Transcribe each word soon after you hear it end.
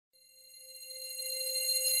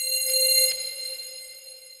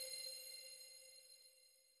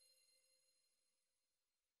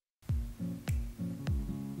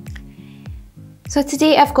So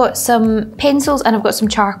today I've got some pencils and I've got some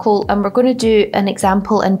charcoal, and we're going to do an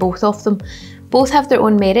example in both of them. Both have their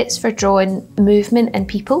own merits for drawing movement and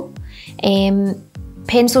people.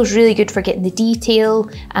 Pencil's really good for getting the detail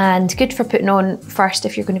and good for putting on first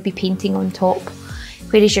if you're going to be painting on top.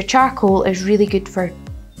 Whereas your charcoal is really good for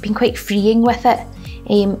being quite freeing with it.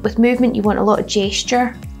 With movement you want a lot of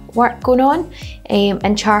gesture work going on,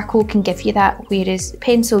 and charcoal can give you that, whereas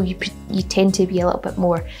pencil you tend to be a little bit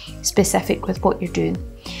more specific with what you're doing.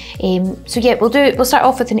 So yeah, we'll start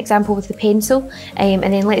off with an example with the pencil, and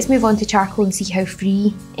then let's move on to charcoal and see how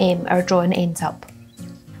free our drawing ends up.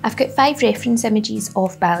 I've got 5 reference images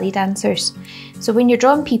of ballet dancers. So when you're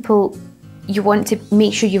drawing people, you want to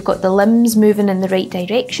make sure you've got the limbs moving in the right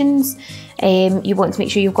directions. You want to make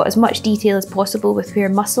sure you've got as much detail as possible with where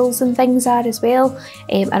muscles and things are as well,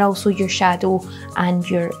 and also your shadow and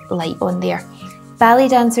your light on there. Ballet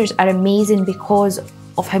dancers are amazing because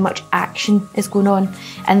of how much action is going on,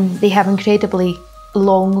 and they have incredibly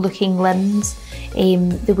long looking limbs,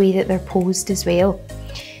 the way that they're posed as well.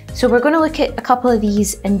 So we're going to look at a couple of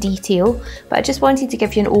these in detail, but I just wanted to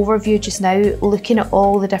give you an overview just now, looking at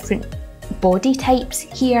all the different body types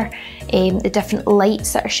here, the different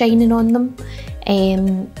lights that are shining on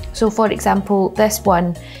them. So for example, this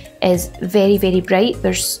one is very, very bright.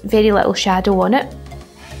 There's very little shadow on it,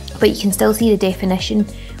 but you can still see the definition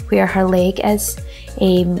where her leg is,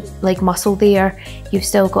 like muscle there. You've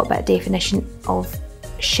still got a bit of definition of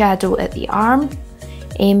shadow at the arm.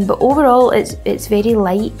 But overall it's very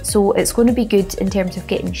light, so it's going to be good in terms of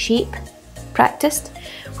getting shape practiced.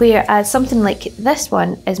 Whereas something like this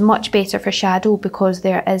one is much better for shadow because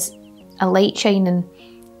there is a light shining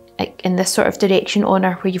in this sort of direction on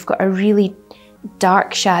her, where you've got a really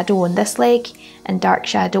dark shadow on this leg and dark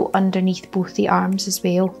shadow underneath both the arms as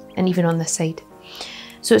well, and even on this side.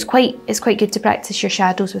 So it's quite good to practice your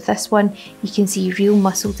shadows with this one. You can see real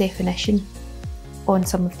muscle definition on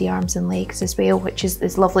some of the arms and legs as well, which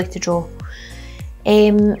is lovely to draw.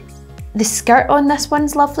 The skirt on this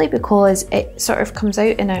one's lovely because it sort of comes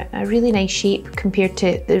out in a really nice shape compared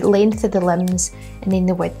to the length of the limbs and then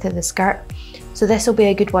the width of the skirt. So this will be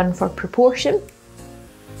a good one for proportion.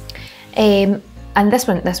 And this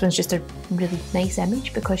one's just a really nice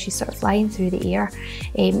image because she's sort of flying through the air.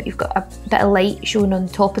 You've got a bit of light showing on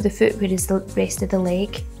the top of the foot, whereas the rest of the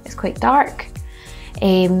leg is quite dark.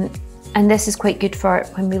 And this is quite good for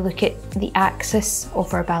when we look at the axis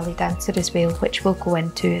of our ballet dancer as well, which we'll go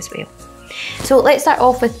into as well. So let's start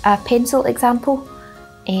off with a pencil example,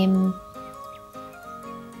 and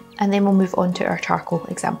then we'll move on to our charcoal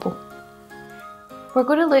example. We're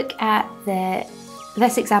going to look at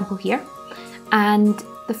this example here, and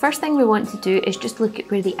the first thing we want to do is just look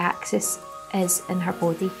at where the axis is in her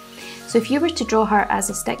body. So if you were to draw her as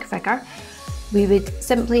a stick figure, we would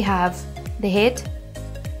simply have the head,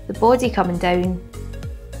 the body coming down,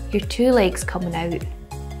 your 2 legs coming out,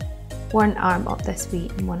 one arm up this way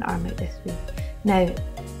and one arm out this way. Now,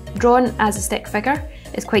 drawn as a stick figure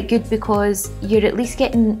is quite good because you're at least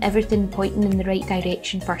getting everything pointing in the right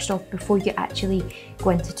direction first off before you actually go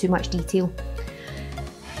into too much detail.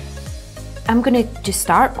 I'm going to just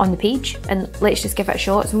start on the page and let's just give it a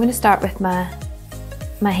shot. So I'm going to start with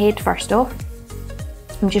my head first off.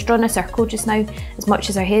 I'm just drawing a circle just now. As much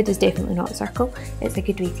as our head is definitely not a circle, it's a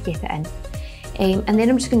good way to get it in. And then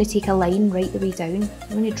I'm just going to take a line right the way down. I'm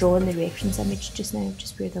going to draw in the reference image just now,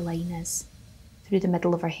 just where the line is, through the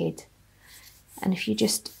middle of our head. And if you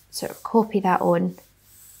just sort of copy that on,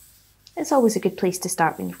 it's always a good place to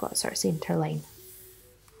start when you've got a sort of centre line.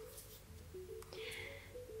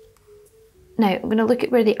 Now I'm going to look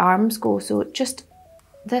at where the arms go. So just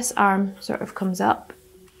this arm sort of comes up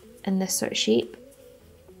in this sort of shape.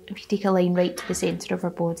 If you take a line right to the centre of her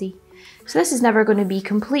body. So this is never going to be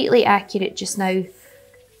completely accurate just now,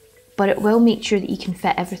 but it will make sure that you can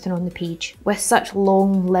fit everything on the page. With such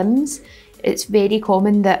long limbs, it's very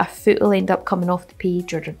common that a foot will end up coming off the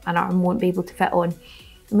page or an arm won't be able to fit on.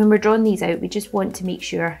 And when we're drawing these out, we just want to make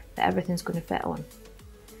sure that everything's going to fit on.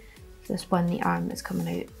 So this one, the arm is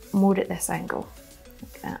coming out more at this angle,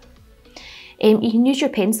 like that. You can use your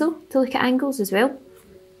pencil to look at angles as well.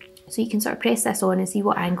 So you can sort of press this on and see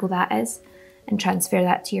what angle that is and transfer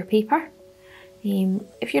that to your paper.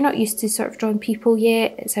 If you're not used to sort of drawing people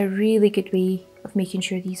yet, it's a really good way of making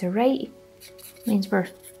sure these are right. Means we're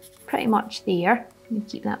pretty much there. I'm going to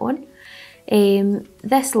keep that on.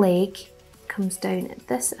 This leg comes down at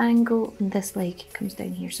this angle and this leg comes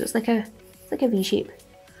down here. So it's like a V shape.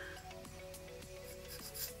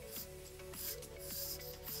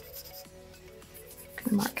 I'm going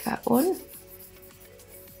to mark that on.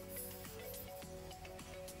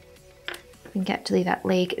 I think actually that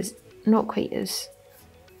leg is not quite as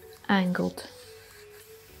angled.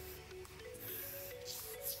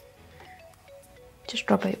 Just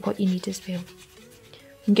rub out what you need as well.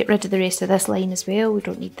 And get rid of the rest of this line as well, we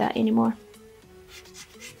don't need that anymore.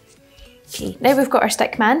 Okay, now we've got our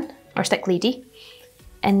stick man, or stick lady,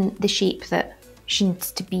 in the shape that she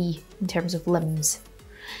needs to be in terms of limbs.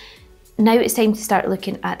 Now it's time to start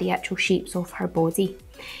looking at the actual shapes of her body.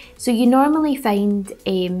 So you normally find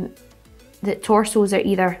that torsos are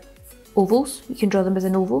either ovals, you can draw them as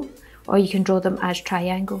an oval, or you can draw them as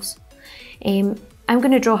triangles. I'm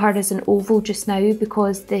going to draw her as an oval just now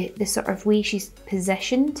because the sort of way she's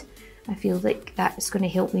positioned, I feel like that's going to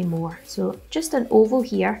help me more. So just an oval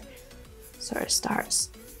here, sort of starts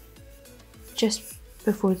just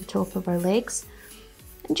before the top of our legs.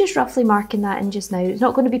 And just roughly marking that in just now. It's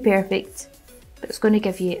not going to be perfect, but it's going to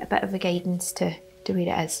give you a bit of a guidance to where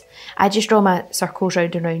it is. I just draw my circles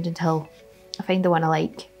round and round until I find the one I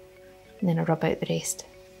like, and then I rub out the rest.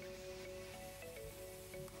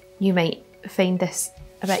 You might find this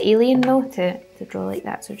a bit alien though to draw like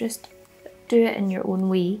that, so just do it in your own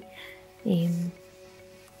way.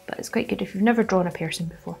 But it's quite good if you've never drawn a person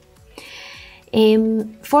before.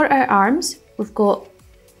 For our arms,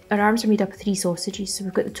 our arms are made up of 3 sausages. So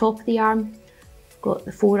we've got the top of the arm, we've got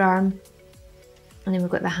the forearm, and then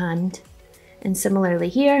we've got the hand. And similarly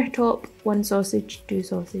here, top, 1 sausage, 2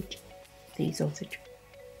 sausage, 3 sausage.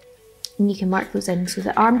 And you can mark those in. So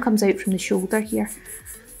the arm comes out from the shoulder here.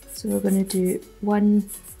 So we're going to do 1,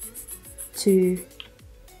 2,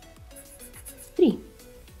 3.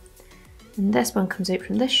 And this one comes out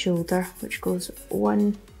from this shoulder, which goes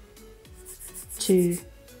 1, 2,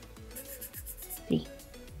 3.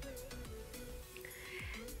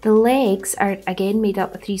 The legs are again made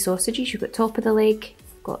up of 3 sausages. You've got top of the leg,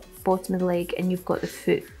 you've got bottom of the leg, and you've got the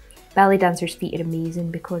foot. Ballet dancers' feet are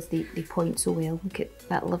amazing because they point so well. Look at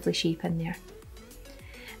that lovely shape in there.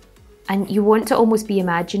 And you want to almost be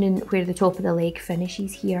imagining where the top of the leg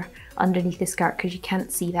finishes here underneath the skirt because you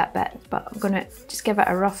can't see that bit. But I'm going to just give it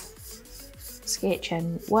a rough sketch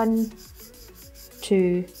in 1,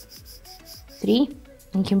 2, 3.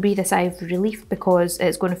 And you can breathe a sigh of relief because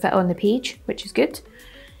it's going to fit on the page, which is good.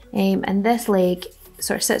 And this leg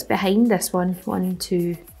sort of sits behind this one, 1,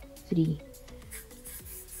 2, 3.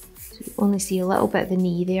 So you only see a little bit of the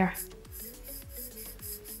knee there.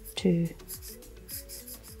 2,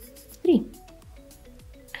 3.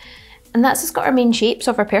 And that's just got our main shapes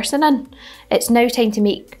of our person in. It's now time to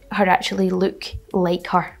make her actually look like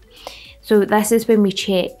her. So this is when we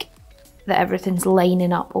check that everything's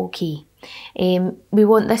lining up okay. We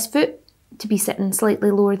want this foot to be sitting slightly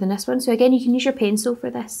lower than this one. So again, you can use your pencil for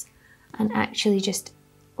this and actually just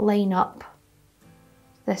line up.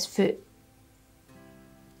 This foot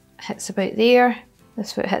hits about there.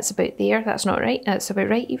 This foot hits about there. That's not right. That's about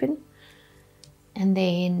right even. And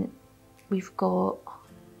then we've got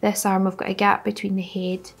this arm. We've got a gap between the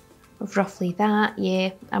head of roughly that.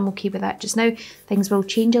 Yeah, I'm okay with that just now. Things will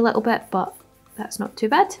change a little bit, but that's not too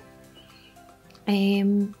bad.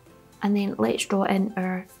 And then let's draw in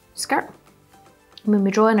our skirt. When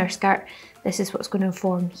we draw in our skirt, this is what's going to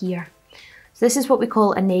form here. So this is what we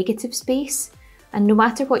call a negative space. And no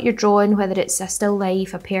matter what you're drawing, whether it's a still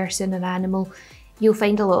life, a person, an animal, you'll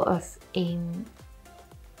find a lot of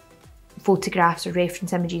photographs or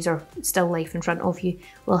reference images or still life in front of you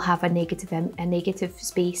will have a negative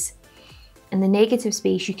space. And the negative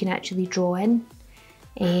space you can actually draw in.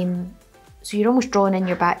 So you're almost drawing in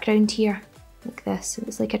your background here, like this. And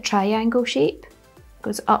it's like a triangle shape. It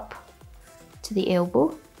goes up to the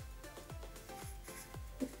elbow.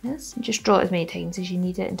 Like this. And just draw it as many times as you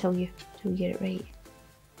need it until you get it right.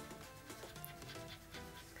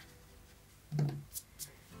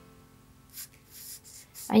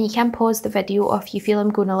 And you can pause the video if you feel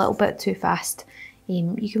I'm going a little bit too fast.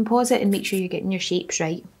 You can pause it and make sure you're getting your shapes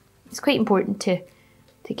right. It's quite important to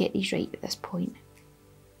get these right at this point.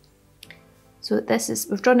 So this is,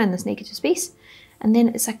 we've drawn in this negative space, and then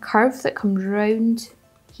it's a curve that comes round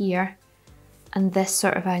here and this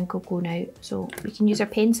sort of angle going out. So we can use our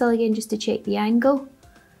pencil again just to check the angle.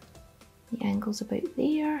 The angle's about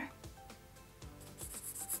there.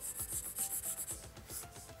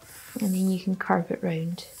 And then you can curve it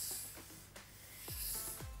round.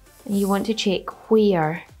 And you want to check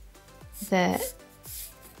where the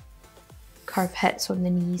curve hits on the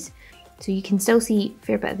knees. So you can still see a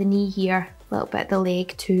fair bit of the knee here, a little bit of the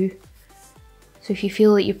leg too. So if you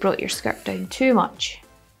feel that you've brought your skirt down too much,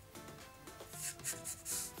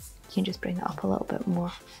 you can just bring it up a little bit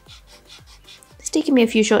more. It's taken me a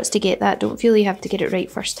few shots to get that. Don't feel you have to get it right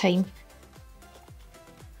first time.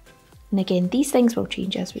 And again, these things will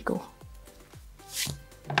change as we go.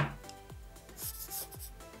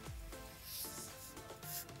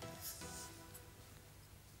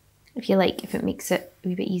 If you like, if it makes it a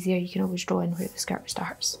wee bit easier, you can always draw in where the skirt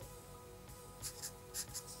starts.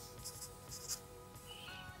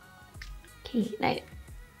 Okay, now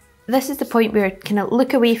this is the point where kind of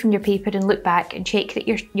look away from your paper and look back and check that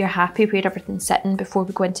you're happy where everything's sitting before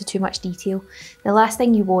we go into too much detail. The last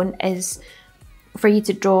thing you want is for you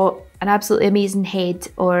to draw an absolutely amazing head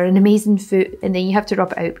or an amazing foot and then you have to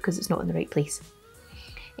rub it out because it's not in the right place.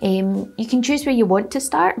 You can choose where you want to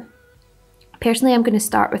start. Personally, I'm going to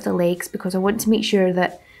start with the legs because I want to make sure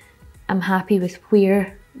that I'm happy with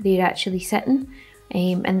where they're actually sitting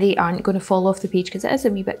and they aren't going to fall off the page because it is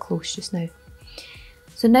a wee bit close just now.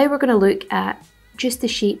 So now we're going to look at just the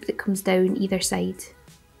shape that comes down either side.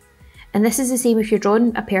 And this is the same if you're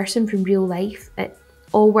drawing a person from real life. It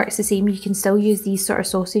all works the same. You can still use these sort of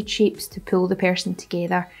sausage shapes to pull the person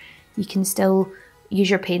together. You can still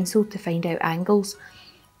use your pencil to find out angles.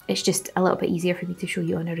 It's just a little bit easier for me to show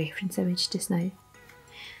you on a reference image just now.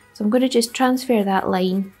 So I'm going to just transfer that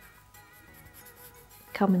line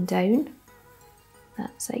coming down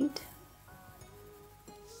that side.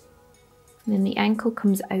 And then the ankle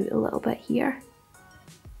comes out a little bit here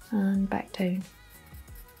and back down.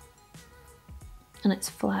 And it's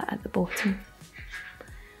flat at the bottom.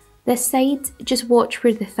 This side, just watch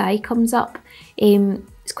where the thigh comes up.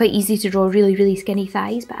 It's quite easy to draw really, really skinny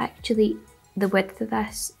thighs, but actually the width of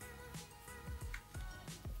this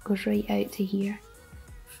goes right out to here.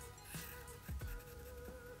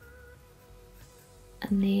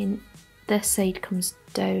 And then this side comes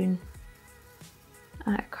down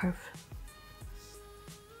at a curve.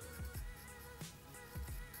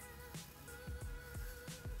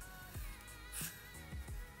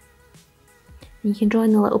 And you can draw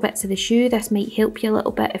in the little bits of the shoe. This might help you a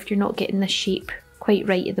little bit if you're not getting this shape quite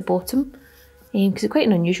right at the bottom. Because it's quite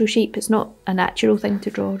an unusual shape, it's not a natural thing to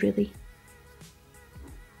draw really.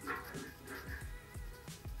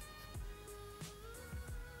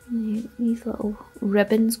 And these little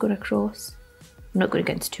ribbons going across. I'm not going to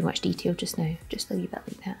get into too much detail just now, just a wee bit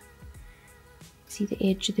like that. See the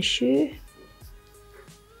edge of the shoe.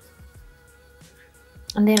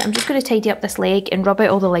 And then I'm just going to tidy up this leg and rub out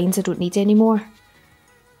all the lines I don't need anymore.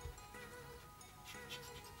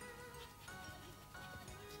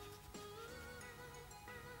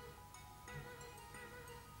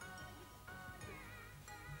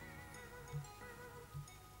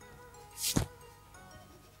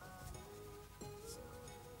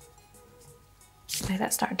 Now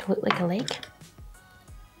that's starting to look like a leg.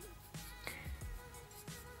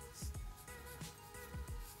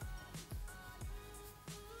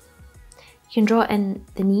 You can draw in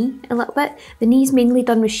the knee a little bit. The knee's mainly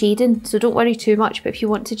done with shading, so don't worry too much, but if you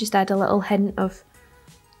want to just add a little hint of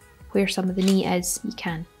where some of the knee is, you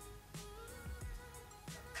can.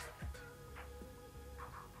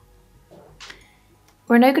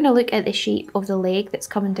 We're now going to look at the shape of the leg that's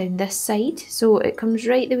coming down this side. So it comes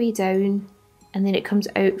right the way down and then it comes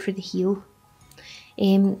out for the heel.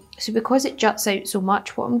 So because it juts out so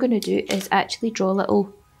much, what I'm going to do is actually draw a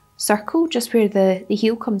little circle just where the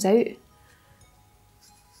heel comes out.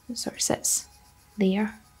 It sort of sits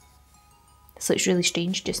there. This looks really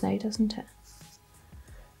strange just now, doesn't it?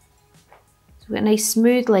 So we've got a nice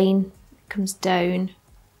smooth line that comes down.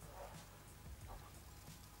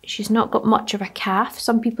 She's not got much of a calf.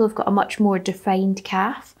 Some people have got a much more defined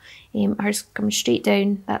calf. Hers comes straight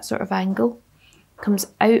down that sort of angle, comes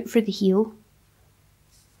out for the heel,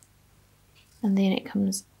 and then it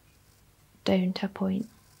comes down to a point.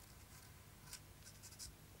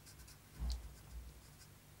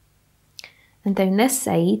 And down this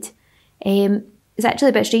side, it's actually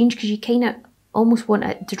a bit strange because you kind of almost want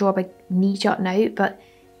it to draw a big knee jutting out, but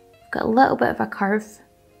you've got a little bit of a curve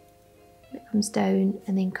that comes down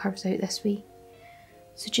and then curves out this way.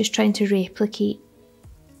 So just trying to replicate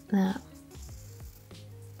that.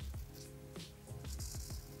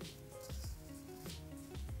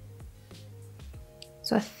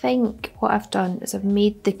 So I think what I've done is I've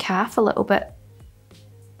made the calf a little bit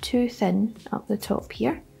too thin up the top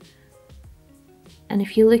here. And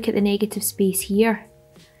if you look at the negative space here,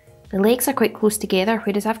 the legs are quite close together,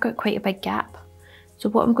 whereas I've got quite a big gap. So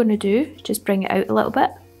what I'm going to do, just bring it out a little bit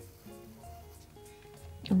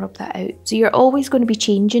and rub that out. So you're always going to be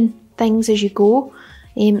changing things as you go.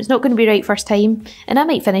 It's not going to be right first time, and I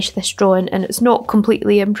might finish this drawing and it's not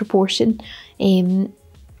completely in proportion,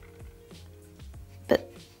 but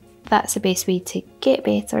that's the best way to get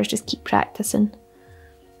better, is just keep practicing.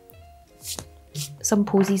 Some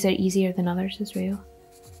poses are easier than others as well.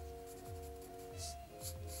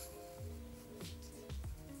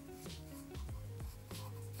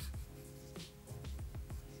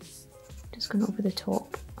 Just going over the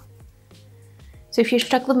top. So if you're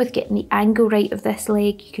struggling with getting the angle right of this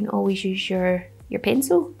leg, you can always use your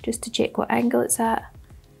pencil just to check what angle it's at.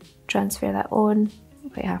 Transfer that on. I'm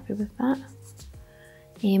quite happy with that.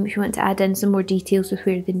 If you want to add in some more details with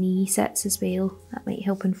where the knee sits as well, that might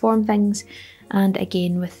help inform things. And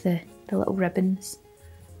again with the little ribbons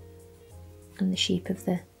and the shape of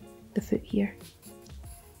the foot here.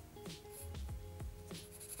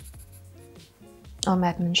 Oh, I'm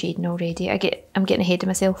adding shading already. I'm getting ahead of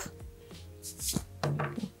myself.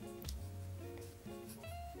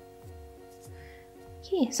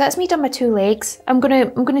 Okay, so that's me done my two legs. I'm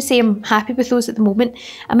gonna say I'm happy with those at the moment.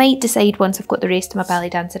 I might decide once I've got the rest of my ballet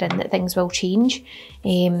dancer in that things will change.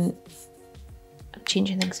 I'm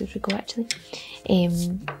changing things as we go actually.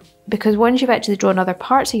 Because once you've actually drawn other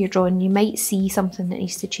parts of your drawing, you might see something that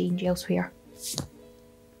needs to change elsewhere. I'm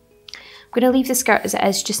gonna leave the skirt as it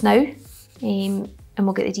is just now, and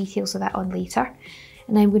we'll get the details of that on later.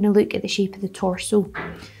 And I'm gonna look at the shape of the torso.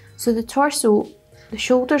 So the torso, the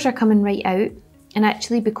shoulders are coming right out. And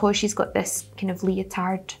actually, because she's got this kind of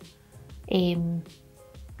leotard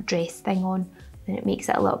dress thing on, then it makes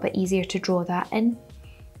it a little bit easier to draw that in.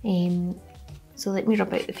 So let me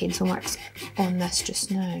rub out the pencil marks on this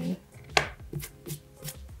just now.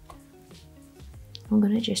 I'm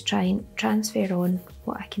going to just try and transfer on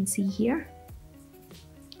what I can see here.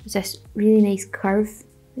 There's this really nice curve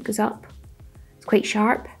that goes up. It's quite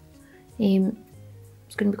sharp.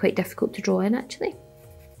 It's going to be quite difficult to draw in actually.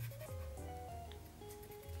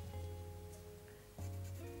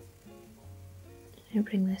 I'll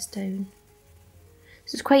bring this down.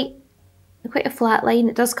 So it's quite a flat line.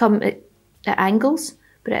 It does come at angles,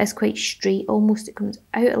 but it is quite straight almost. It comes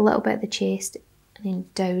out a little bit at the chest and then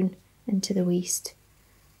down into the waist.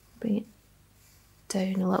 Bring it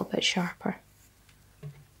down a little bit sharper.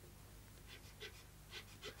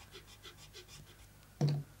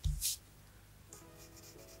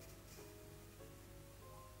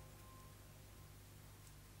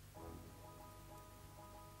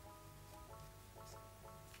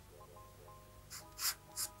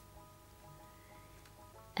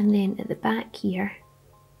 And then at the back here,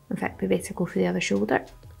 in fact we better go for the other shoulder.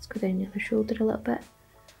 Let's go down the other shoulder a little bit.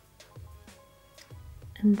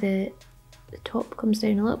 And the top comes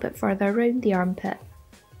down a little bit further around the armpit.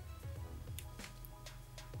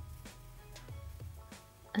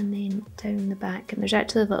 And then down the back, and there's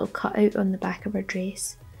actually a little cutout on the back of her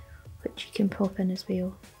dress, which you can pop in as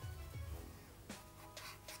well.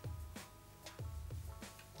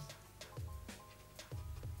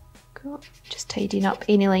 Just tidying up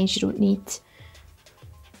any lines you don't need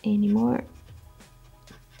anymore.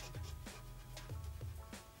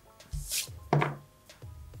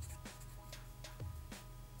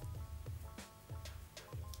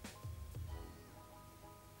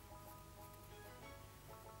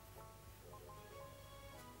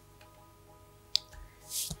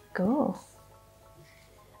 Go.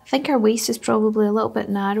 I think our waist is probably a little bit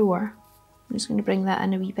narrower. I'm just going to bring that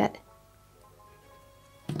in a wee bit.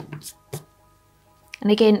 And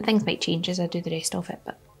again, things might change as I do the rest of it,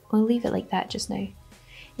 but we'll leave it like that just now.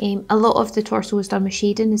 A lot of the torso is done with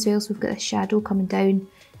shading as well, so we've got this shadow coming down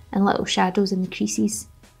and little shadows in the creases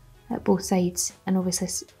at both sides, and obviously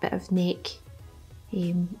this bit of neck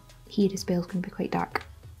here as well is going to be quite dark.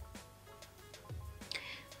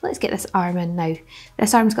 Let's get this arm in now.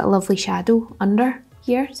 This arm's got a lovely shadow under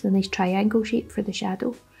here, so a nice triangle shape for the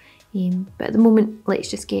shadow. But at the moment, let's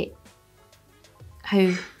just get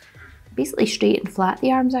how basically straight and flat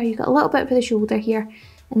the arms are. You've got a little bit for the shoulder here,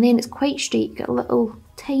 and then it's quite straight. You've got a little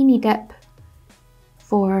tiny dip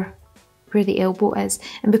for where the elbow is.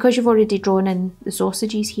 And because you've already drawn in the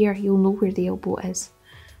sausages here, you'll know where the elbow is.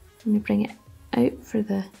 I'm going to bring it out for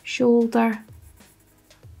the shoulder.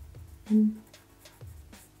 And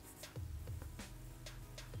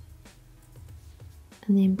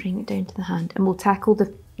then bring it down to the hand. And we'll tackle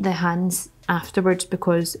the hands afterwards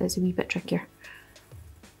because it's a wee bit trickier.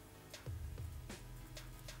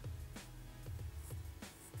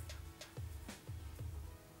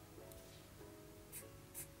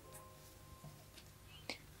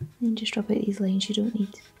 And just rub out these lines you don't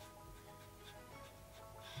need.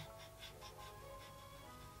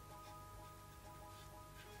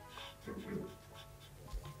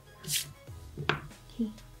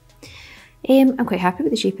 Okay. I'm quite happy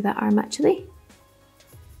with the shape of that arm actually.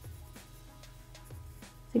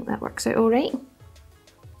 I think that works out alright.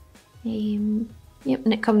 Yep,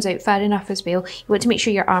 and it comes out far enough as well. You want to make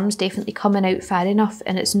sure your arm's definitely coming out far enough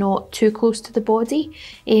and it's not too close to the body,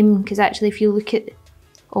 because actually if you look at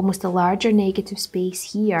almost a larger negative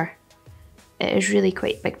space here, it is really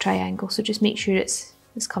quite a big triangle, so just make sure it's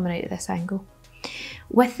coming out at this angle.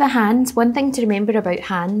 With the hands, one thing to remember about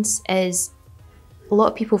hands is a lot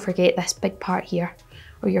of people forget this big part here,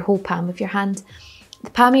 or your whole palm of your hand. The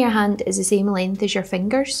palm of your hand is the same length as your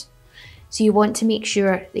fingers, so you want to make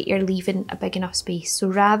sure that you're leaving a big enough space. So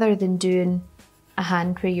rather than doing a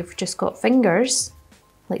hand where you've just got fingers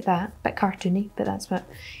like that, a bit cartoony, but that's what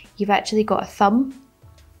you've actually got. A thumb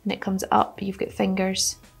and it comes up, you've got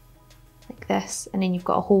fingers like this, and then you've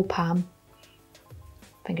got a whole palm.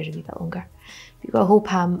 Fingers are a wee bit longer. You've got a whole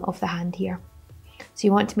palm of the hand here. So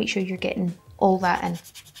you want to make sure you're getting all that in.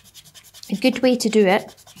 A good way to do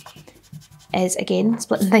it is, again,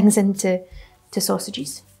 splitting things into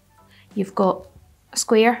sausages. You've got a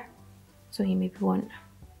square, so you maybe want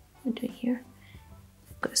to do it here.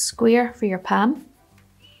 You've got a square for your palm.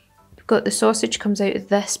 You've got the sausage comes out of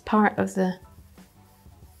this part of the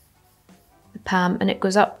palm, and it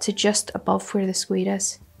goes up to just above where the square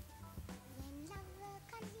is.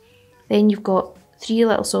 Then you've got 3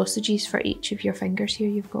 little sausages for each of your fingers here.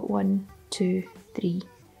 You've got 1, 2, 3.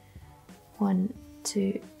 1,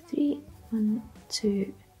 2, 3. 1,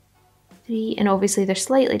 2, 3. And obviously they're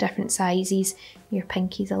slightly different sizes. Your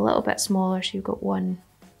pinky's a little bit smaller, so you've got 1,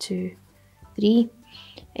 2, 3.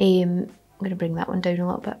 I'm going to bring that one down a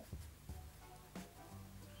little bit.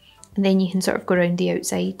 And then you can sort of go around the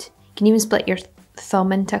outside. You can even split your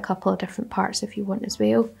thumb into a couple of different parts if you want as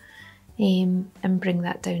well. And bring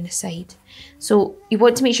that down the side. So you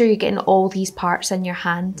want to make sure you're getting all these parts in your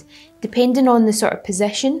hand. Depending on the sort of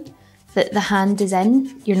position that the hand is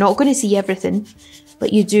in, you're not going to see everything,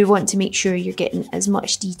 but you do want to make sure you're getting as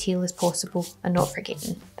much detail as possible and not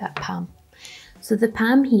forgetting that palm. So the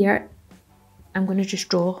palm here, I'm going to just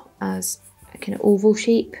draw as a kind of oval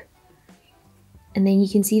shape. And then you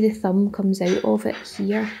can see the thumb comes out of it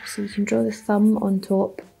here. So you can draw the thumb on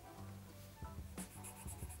top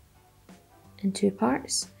in 2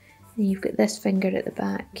 parts. And you've got this finger at the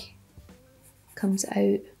back, comes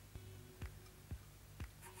out.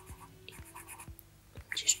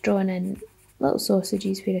 Just drawing in little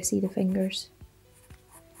sausages where I see the fingers.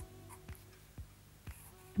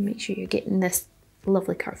 And make sure you're getting this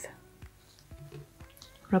lovely curve.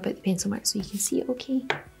 Rub out the pencil mark so you can see it okay.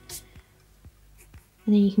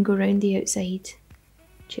 And then you can go around the outside,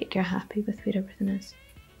 check you're happy with where everything is.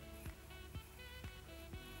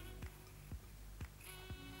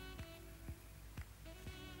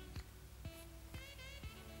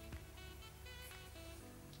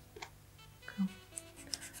 Cool. I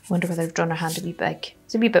wonder whether I've drawn her hand a wee big.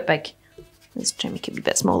 It's a wee bit big. Let's try and make it a wee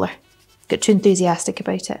bit smaller. Get too enthusiastic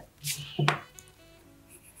about it.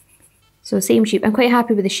 So same shape. I'm quite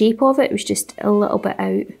happy with the shape of it. It was just a little bit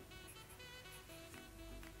out.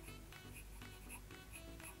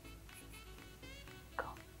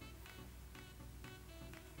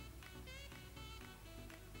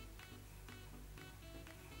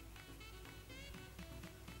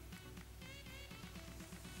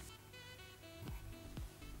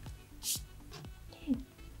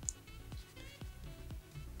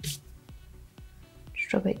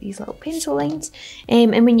 Draw out these little pencil lines,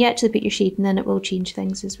 and when you actually put your shading in, it will change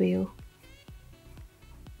things as well.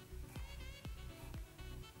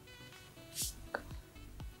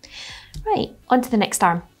 Right, on to the next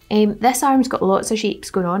arm. This arm's got lots of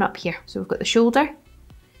shapes going on up here. So we've got the shoulder,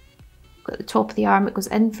 we've got the top of the arm, it goes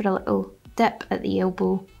in for a little dip at the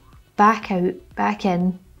elbow, back out, back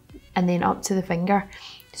in, and then up to the finger.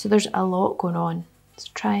 So there's a lot going on. Let's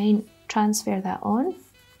try and transfer that on.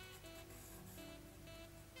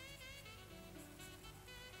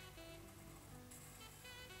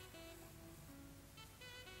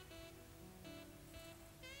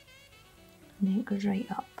 And then it goes right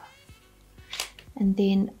up. And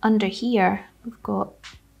then under here, we've got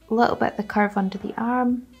a little bit of the curve under the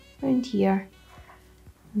arm, around here,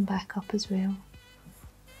 and back up as well.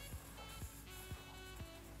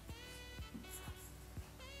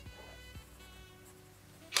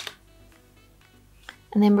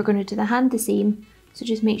 And then we're going to do the hand the same, so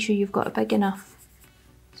just make sure you've got a big enough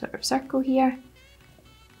sort of circle here.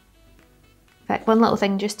 In fact, one little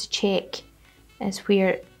thing just to check is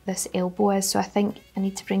where this elbow is, so I think I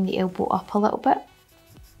need to bring the elbow up a little bit.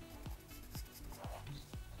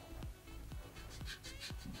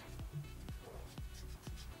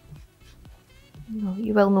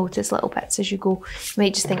 You will notice little bits as you go. You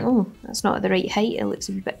might just think, oh, that's not at the right height, it looks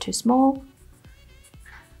a wee bit too small.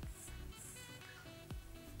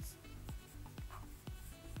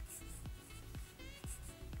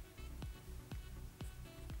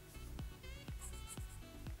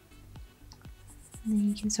 And then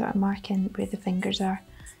you can sort of mark in where the fingers are.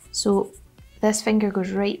 So this finger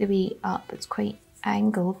goes right the way up, it's quite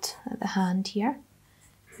angled at the hand here.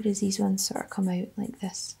 whereas these ones sort of come out like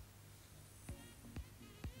this.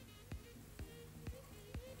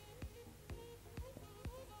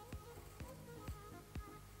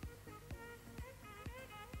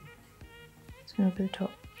 Just going over the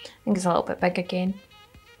top. I think it's a little bit big again.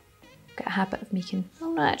 Got a habit of making,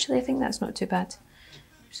 oh no, actually I think that's not too bad.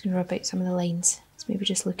 I'm just going to rub out some of the lines. It's maybe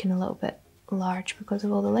just looking a little bit large because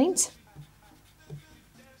of all the lines.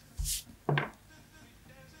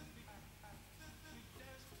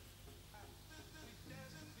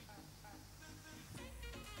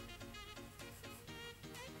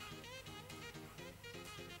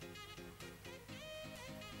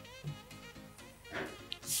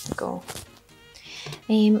 Go.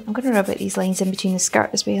 I'm going to rub out these lines in between the skirt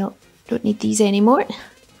as well. Don't need these anymore.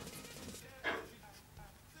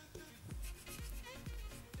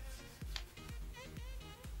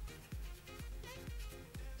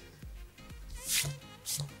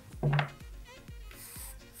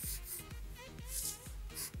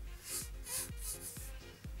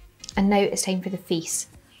 And now it's time for the face.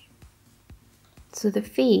 So the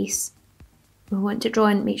face, we want to draw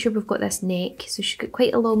in, make sure we've got this neck. So she's got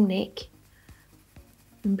quite a long neck.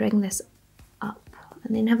 And bring this up.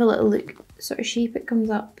 And then have a little look, sort of shape it comes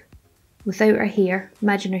up without her hair.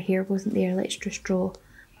 Imagine her hair wasn't there. Let's just draw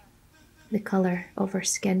the colour of her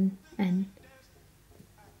skin in.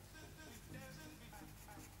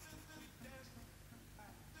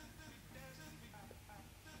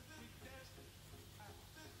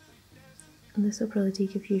 And this will probably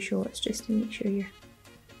take a few shots just to make sure you're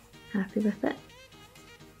happy with it.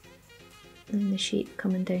 And then the shape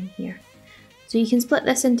coming down here. So you can split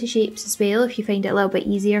this into shapes as well if you find it a little bit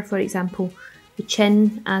easier. For example, the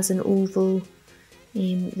chin as an oval,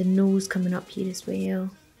 the nose coming up here as well.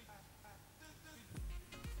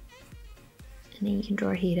 And then you can draw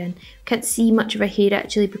her hair in. Can't see much of her hair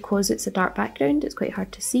actually because it's a dark background, it's quite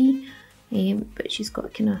hard to see. But she's got a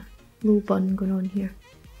kind of low bun going on here,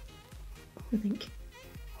 I think.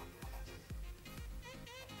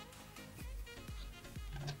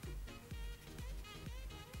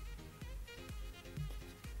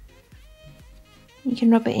 You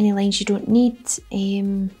can rub out any lines you don't need,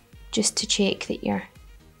 just to check that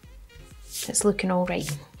it's looking all right.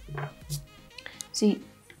 So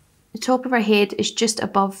the top of her head is just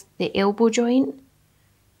above the elbow joint.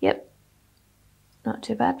 Yep, not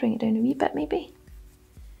too bad. Bring it down a wee bit maybe,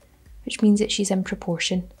 which means that she's in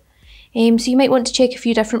proportion. So you might want to check a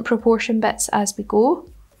few different proportion bits as we go.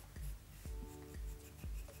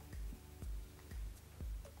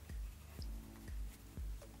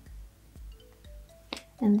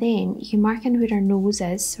 And then you can mark in where her nose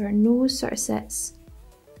is. So her nose sort of sits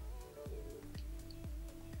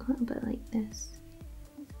a little bit like this.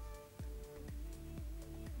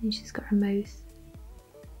 And she's got her mouth.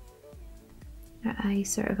 Her eyes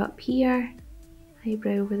sort of up here.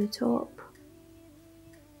 Eyebrow over the top.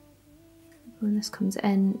 When this comes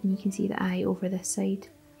in, and you can see the eye over this side.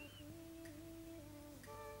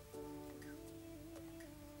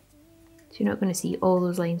 So you're not going to see all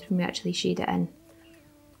those lines when we actually shade it in.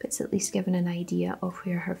 But it's at least giving an idea of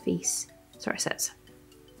where her face sort of sits.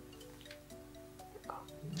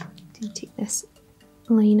 Take this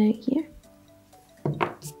line out here.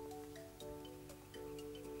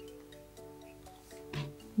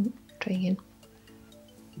 Try again.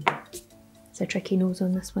 It's a tricky nose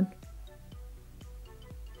on this one.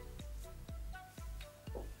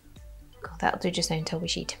 Cool, that'll do just now until we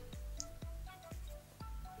shade.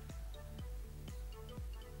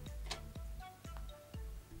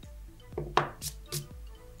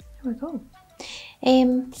 There we go.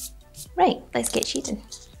 Right, let's get shading.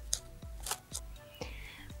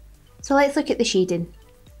 So let's look at the shading.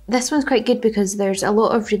 This one's quite good because there's a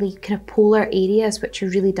lot of really kind of polar areas which are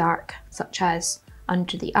really dark, such as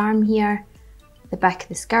under the arm here, the back of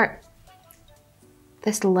the skirt,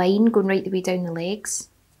 this line going right the way down the legs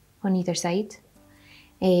on either side,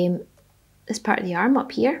 this part of the arm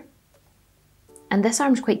up here, and this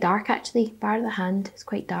arm's quite dark actually, bar of the hand is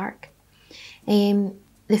quite dark.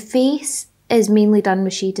 The face is mainly done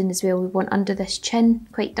with shading as well. We want under this chin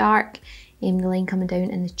quite dark, the line coming down,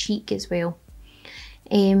 and the cheek as well.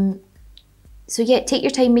 So yeah, take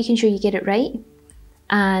your time making sure you get it right,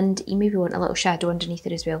 and you maybe want a little shadow underneath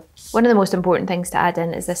it as well. One of the most important things to add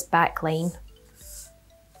in is this back line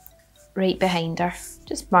right behind her.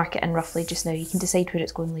 Just mark it in roughly just now, you can decide where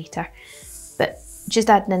it's going later. But just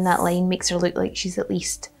adding in that line makes her look like she's at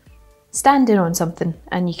least standing on something,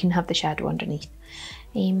 and you can have the shadow underneath.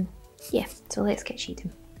 Yeah, so let's get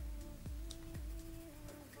shading.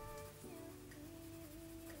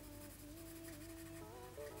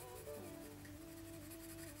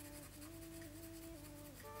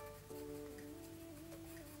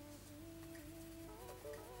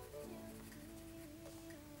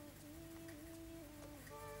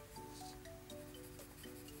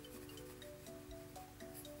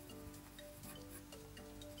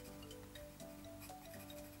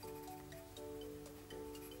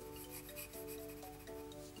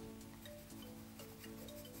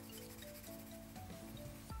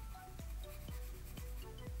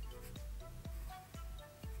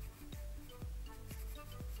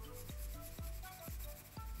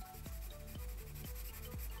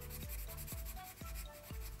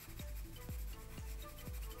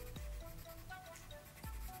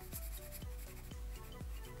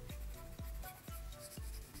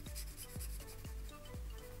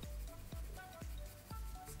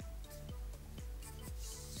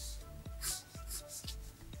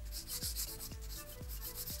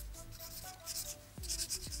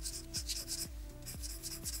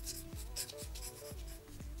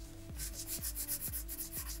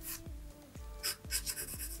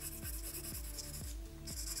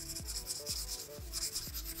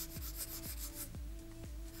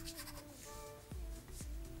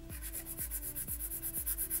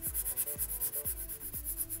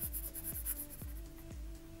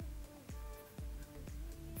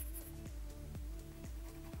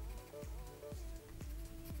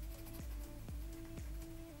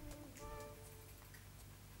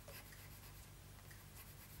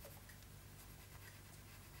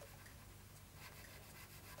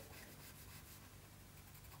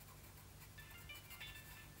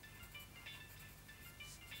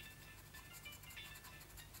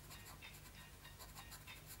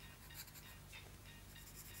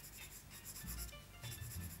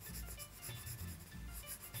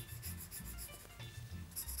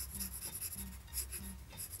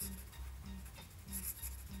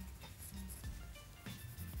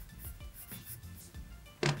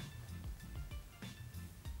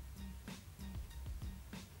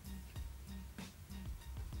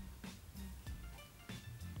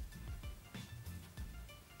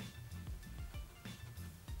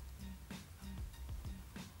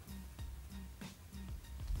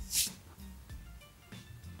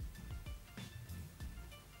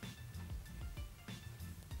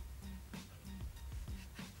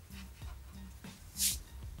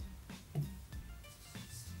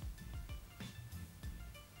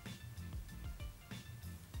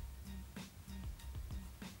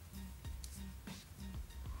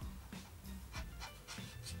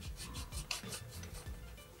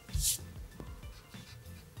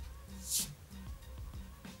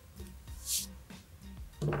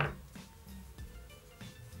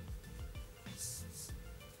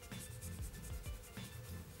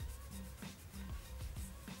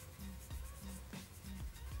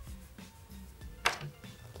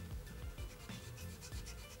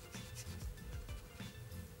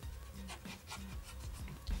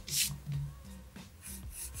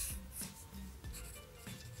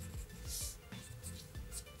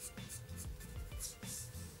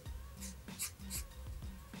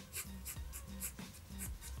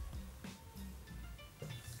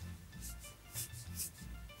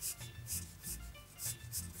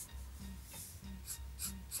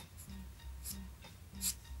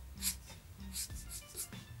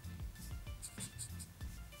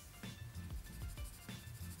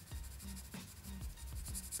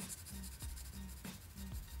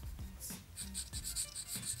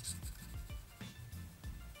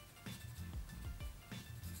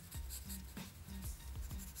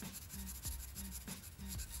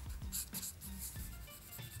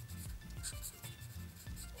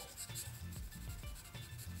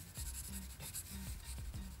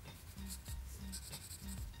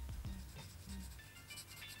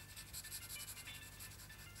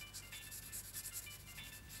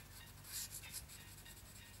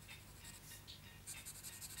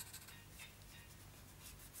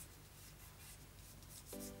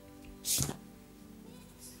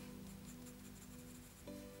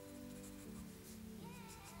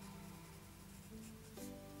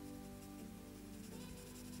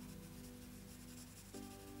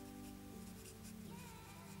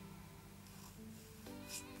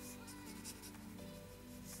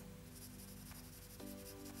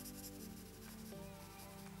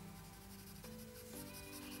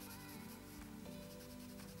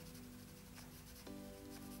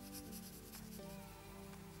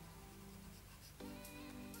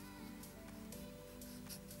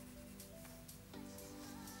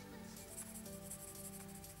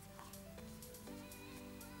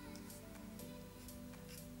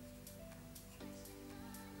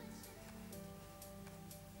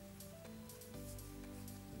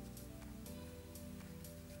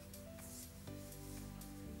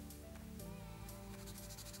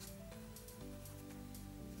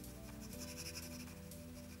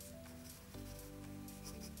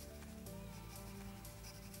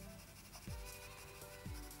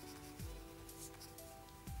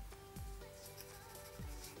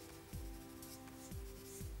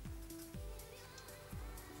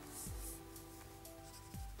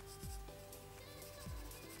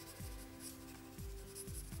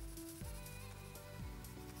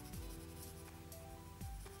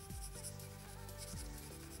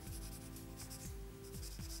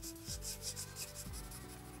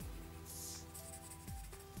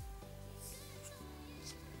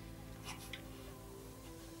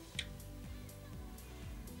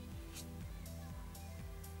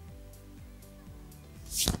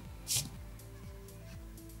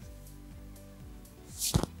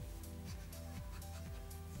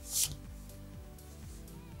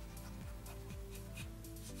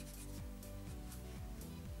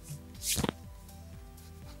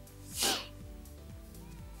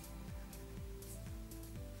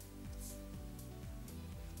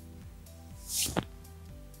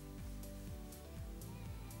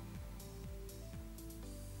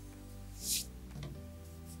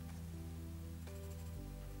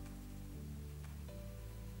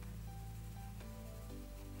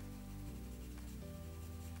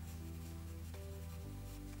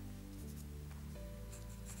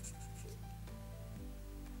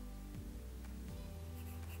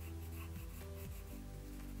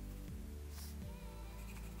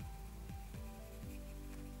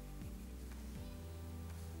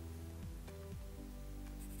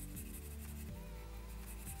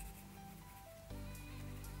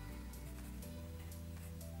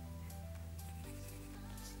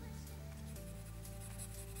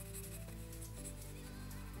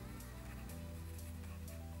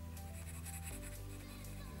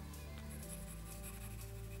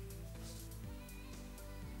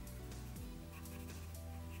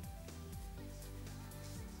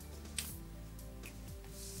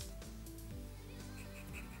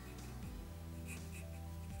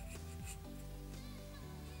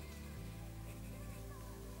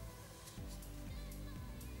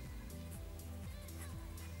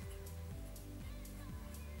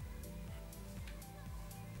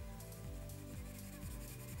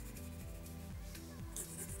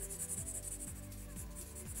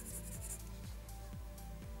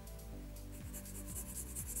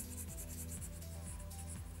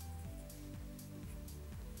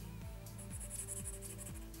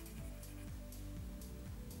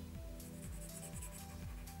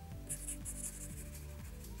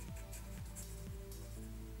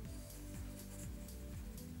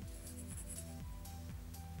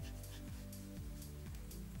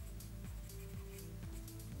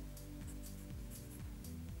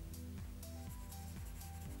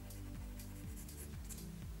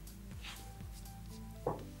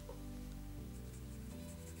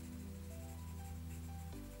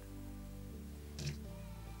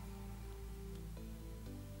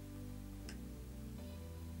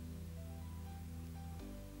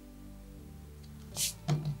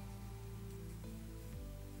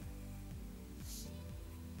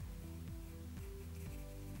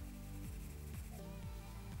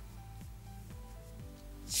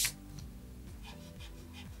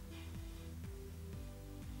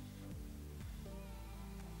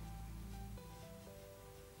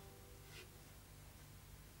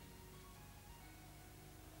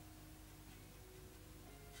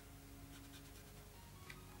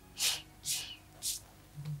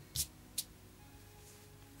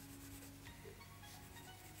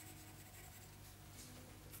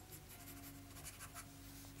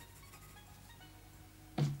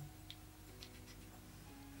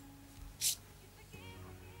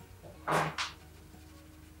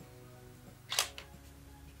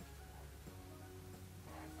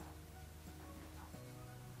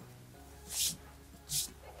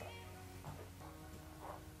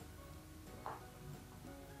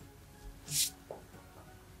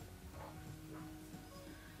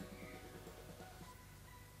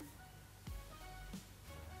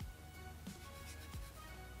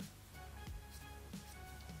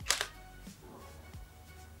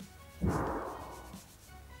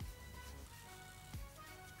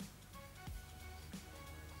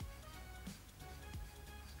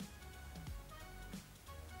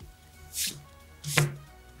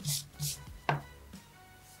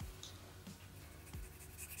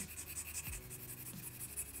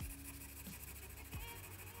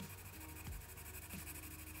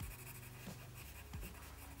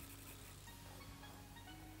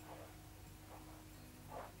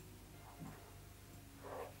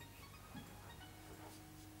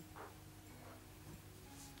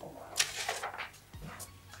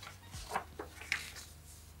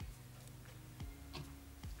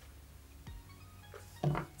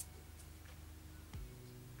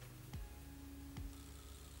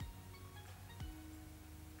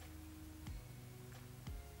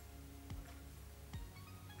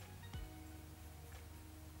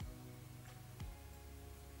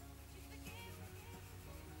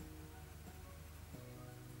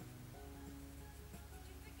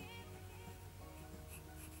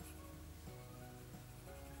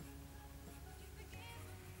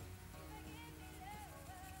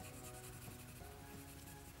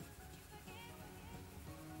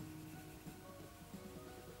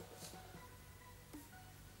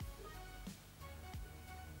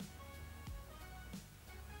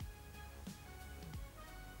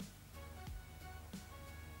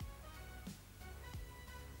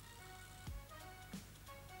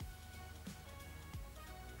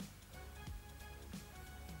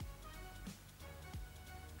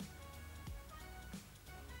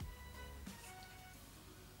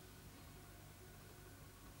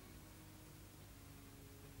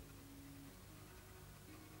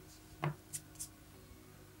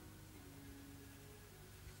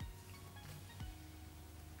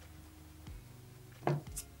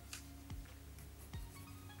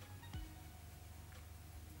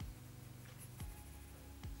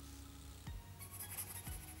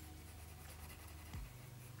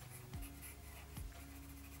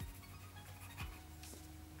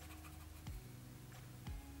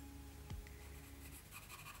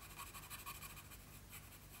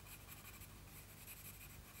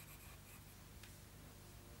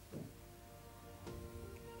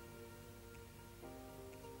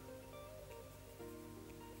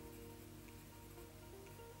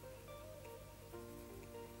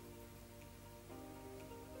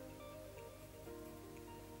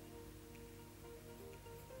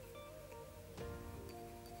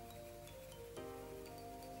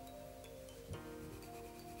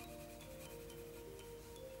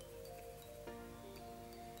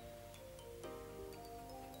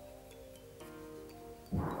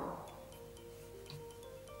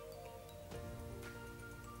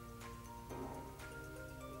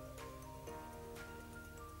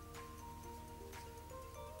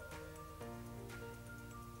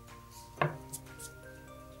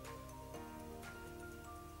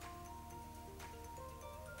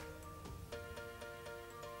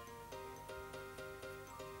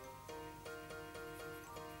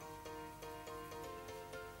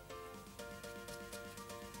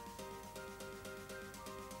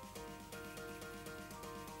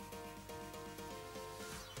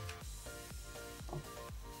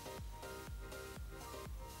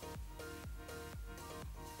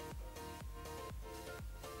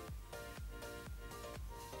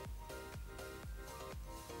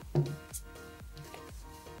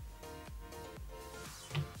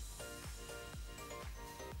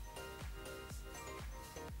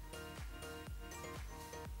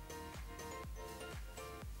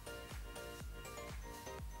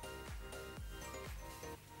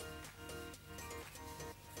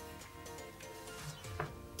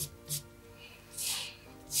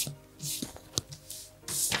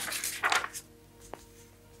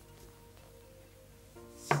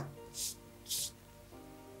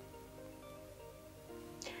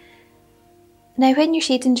 Now when you're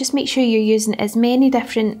shading, just make sure you're using as many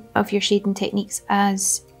different of your shading techniques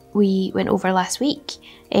as we went over last week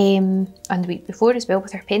and the week before as well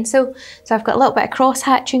with our pencil. So I've got a little bit of cross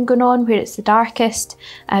hatching going on where it's the darkest.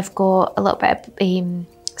 I've got a little bit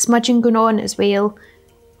of smudging going on as well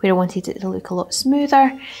where I wanted it to look a lot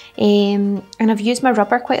smoother. And I've used my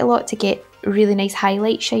rubber quite a lot to get really nice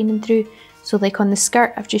highlight shining through. So like on the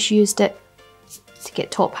skirt, I've just used it to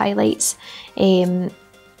get top highlights.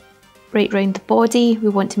 Right round the body, we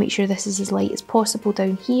want to make sure this is as light as possible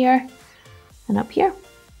down here and up here.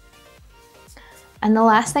 And the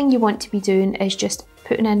last thing you want to be doing is just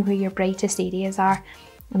putting in where your brightest areas are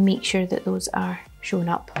and make sure that those are shown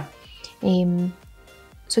up.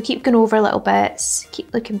 So keep going over little bits,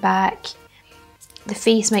 keep looking back. The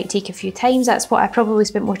face might take a few times. That's what I probably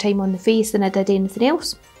spent more time on the face than I did anything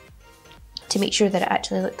else, to make sure that it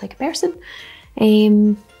actually looked like a person.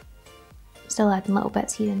 Still adding little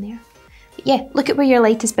bits here and there. But yeah, look at where your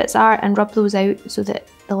lightest bits are and rub those out so that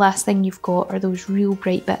the last thing you've got are those real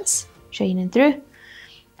bright bits shining through.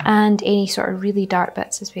 And any sort of really dark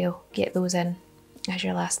bits as well, get those in as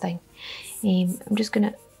your last thing. I'm just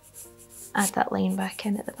going to add that line back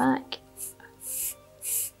in at the back.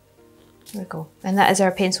 There we go. And that is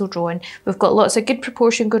our pencil drawing. We've got lots of good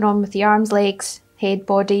proportion going on with the arms, legs, head,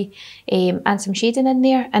 body, and some shading in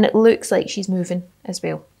there, and it looks like she's moving as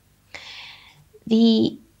well.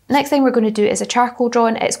 The next thing we're going to do is a charcoal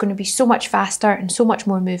drawing. It's going to be so much faster and so much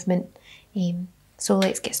more movement. So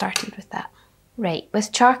let's get started with that. Right,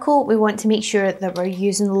 with charcoal, we want to make sure that we're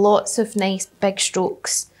using lots of nice big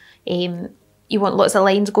strokes. You want lots of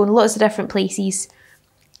lines going lots of different places,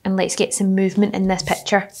 and let's get some movement in this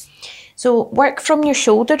picture. So work from your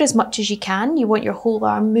shoulder as much as you can. You want your whole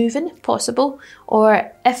arm moving if possible,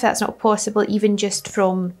 or if that's not possible, even just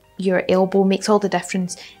from your elbow makes all the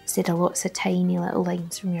difference instead of lots of tiny little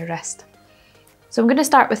lines from your wrist. So I'm going to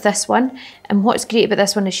start with this one, and what's great about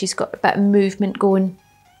this one is she's got a bit of movement going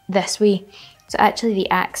this way. So actually the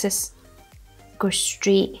axis goes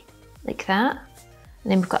straight like that,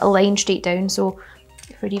 and then we've got a line straight down. So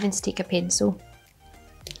if we're even to take a pencil,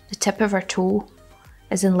 the tip of her toe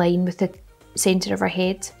is in line with the centre of her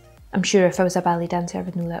head. I'm sure if I was a ballet dancer I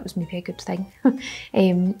would know that was maybe a good thing.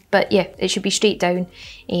 But yeah, it should be straight down.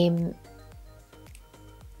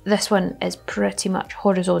 This one is pretty much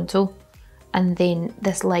horizontal, and then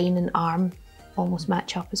this line and arm almost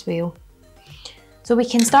match up as well. So we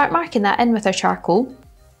can start marking that in with our charcoal.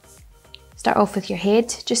 Start off with your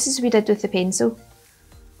head, just as we did with the pencil.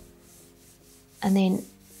 And then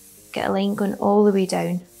get a line going all the way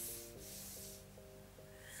down.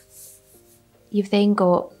 You've then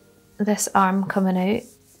got this arm coming out,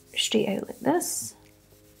 straight out like this.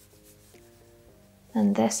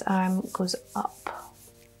 And this arm goes up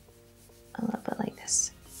a little bit like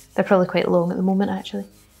this. They're probably quite long at the moment actually.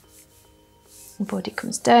 The body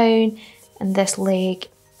comes down, and this leg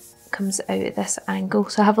comes out at this angle.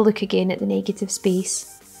 So have a look again at the negative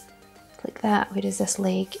space, like that, whereas this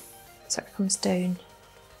leg sort of comes down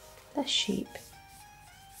this shape.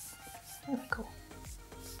 There we go.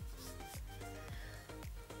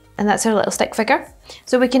 And that's our little stick figure.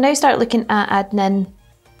 So we can now start looking at adding in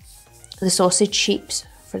the sausage shapes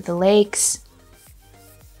for the legs.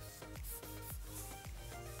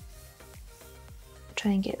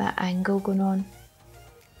 Try and get that angle going on.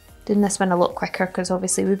 Doing this one a lot quicker because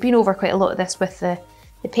obviously we've been over quite a lot of this with the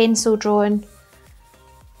pencil drawing.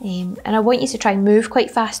 And I want you to try and move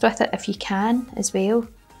quite fast with it if you can as well.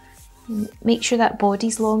 Make sure that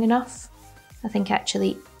body's long enough. I think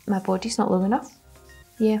actually my body's not long enough.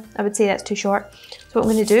 Yeah, I would say that's too short. So what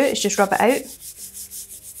I'm going to do is just rub it out.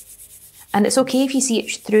 And it's okay if you see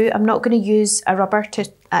it through. I'm not going to use a rubber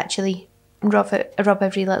to actually rub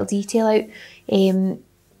every little detail out.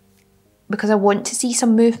 Because I want to see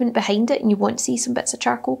some movement behind it, and you want to see some bits of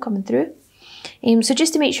charcoal coming through. So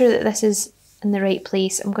just to make sure that this is in the right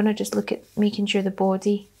place, I'm going to just look at making sure the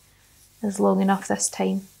body is long enough this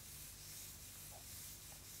time.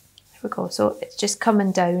 There we go, so it's just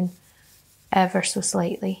coming down ever so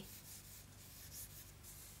slightly.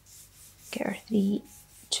 Get her 3,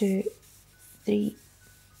 2, 3.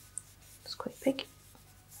 It's quite big.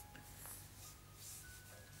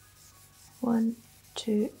 1,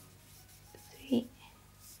 2, 3.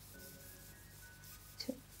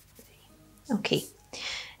 2, 3.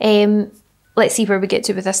 Okay. Let's see where we get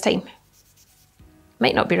to with this time.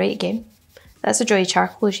 Might not be right again. That's the joy of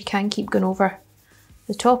charcoal, is you can keep going over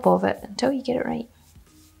the top of it until you get it right.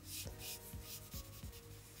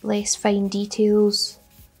 Less fine details,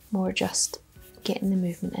 more just getting the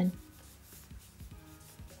movement in.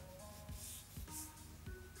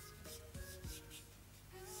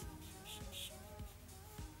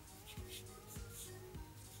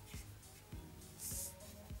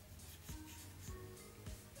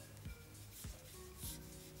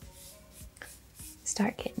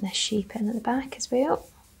 Start getting this shape in at the back as well.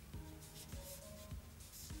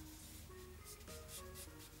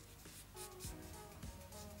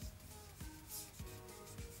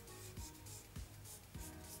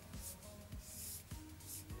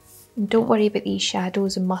 And don't worry about these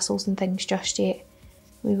shadows and muscles and things just yet.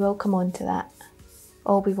 We will come on to that.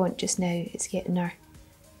 All we want just now is getting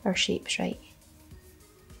our shapes right.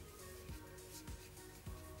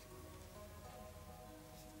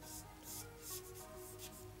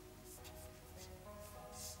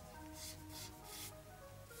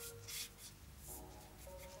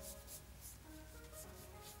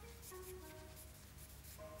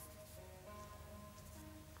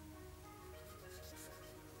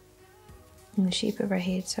 And the shape of her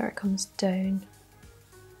head sort of comes down.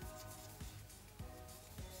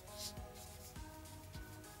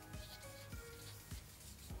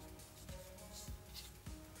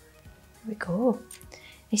 There we go.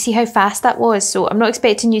 You see how fast that was? So I'm not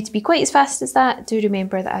expecting you to be quite as fast as that. Do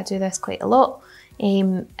remember that I do this quite a lot.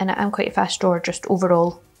 And I am quite a fast drawer, just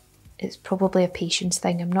overall. It's probably a patience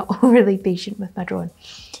thing. I'm not overly patient with my drawing.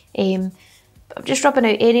 But I'm just rubbing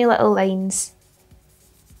out any little lines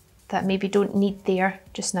that maybe don't need there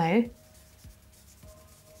just now. There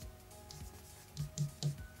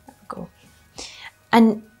we go.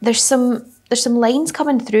 And there's some lines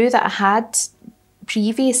coming through that I had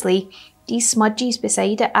previously. These smudges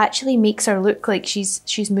beside it actually makes her look like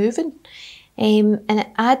she's moving. And it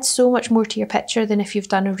adds so much more to your picture than if you've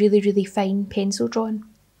done a really, really fine pencil drawing.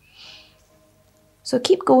 So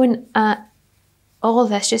keep going at all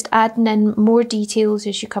of this, just adding in more details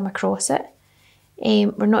as you come across it.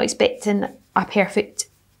 We're not expecting a perfect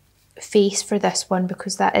face for this one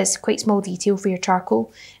because that is quite small detail for your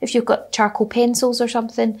charcoal. If you've got charcoal pencils or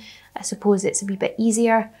something, I suppose it's a wee bit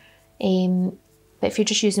easier. But if you're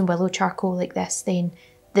just using willow charcoal like this, then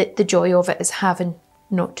the joy of it is having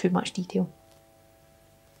not too much detail.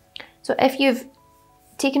 So if you've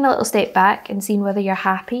taken a little step back and seen whether you're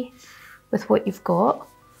happy with what you've got,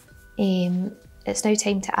 it's now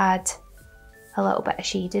time to add a little bit of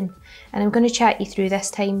shading. And I'm going to chat you through this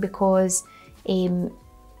time because I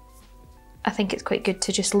think it's quite good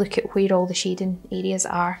to just look at where all the shading areas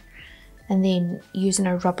are and then using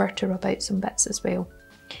our rubber to rub out some bits as well.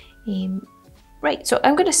 Right, so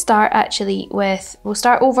I'm going to start actually with, we'll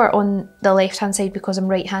start over on the left hand side because I'm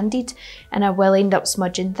right-handed and I will end up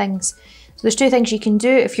smudging things. So there's two things you can do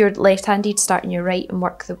if you're left-handed, start on your right and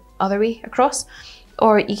work the other way across,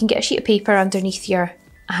 or you can get a sheet of paper underneath your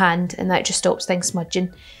hand and that just stops things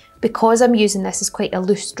smudging. Because I'm using this as quite a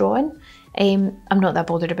loose drawing, I'm not that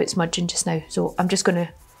bothered about smudging just now, so I'm just gonna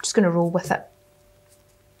roll with it.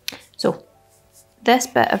 So this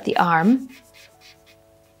bit of the arm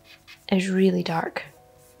is really dark.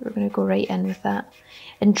 We're going to go right in with that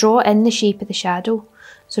and draw in the shape of the shadow.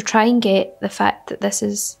 So try and get the fact that this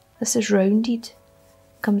is rounded,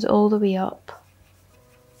 comes all the way up.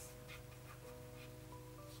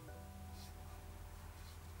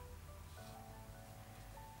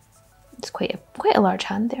 It's quite a large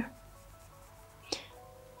hand there.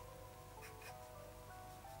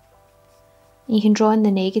 You can draw in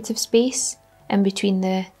the negative space in between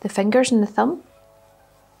the fingers and the thumb.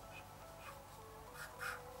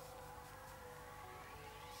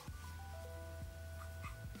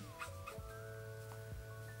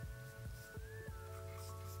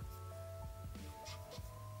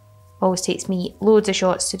 Always takes me loads of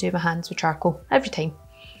shots to do my hands with charcoal, every time.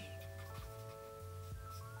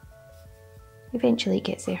 Eventually it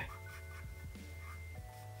gets there.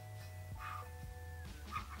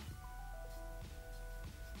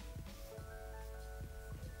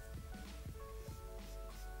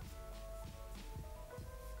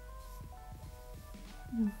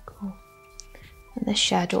 There we go. And this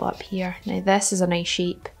shadow up here, now this is a nice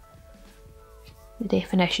shape. The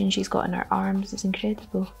definition she's got in her arms is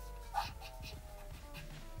incredible.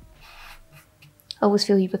 I always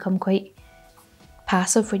feel you become quite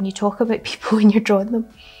passive when you talk about people when you're drawing them.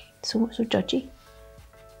 So judgy.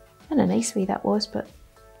 In a nice way that was, but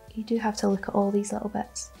you do have to look at all these little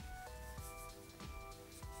bits.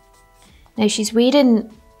 Now she's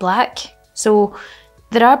wearing black, so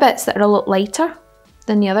there are bits that are a lot lighter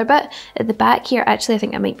than the other bit. At the back here, actually I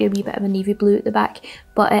think it might be a wee bit of a navy blue at the back,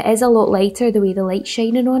 but it is a lot lighter the way the light's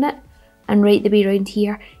shining on it. And right the way around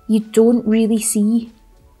here, you don't really see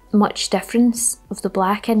much difference of the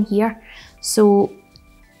black in here, so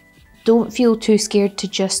don't feel too scared to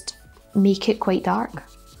just make it quite dark.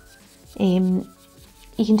 You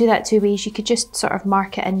can do that two ways. You could just sort of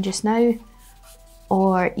mark it in just now,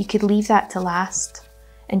 or you could leave that to last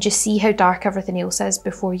and just see how dark everything else is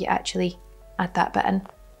before you actually add that bit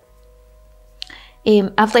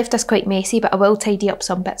in. I've left this quite messy, but I will tidy up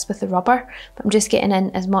some bits with the rubber, but I'm just getting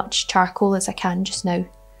in as much charcoal as I can just now.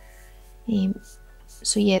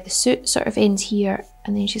 So yeah, the suit sort of ends here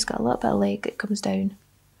and then she's got a little bit of leg that comes down.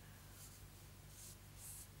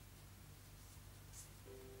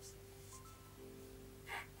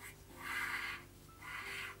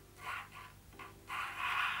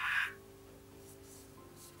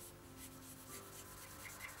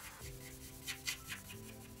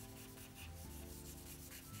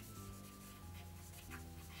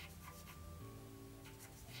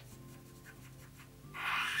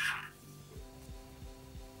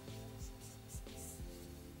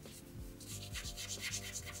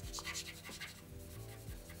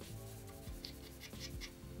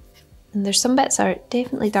 And there's some bits that are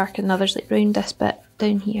definitely darker than others, like round this bit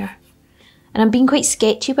down here. And I'm being quite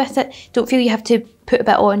sketchy with it. Don't feel you have to put a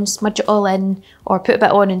bit on, smudge it all in, or put a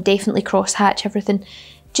bit on and definitely cross hatch everything.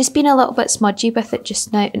 Just being a little bit smudgy with it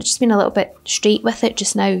just now, and just being a little bit straight with it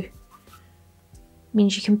just now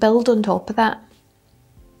means you can build on top of that.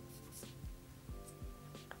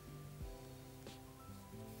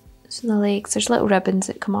 So the legs, there's little ribbons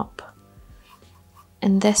that come up.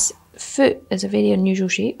 And this foot is a very unusual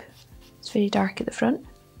shape. It's very dark at the front.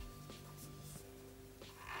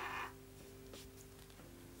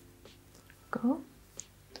 Go.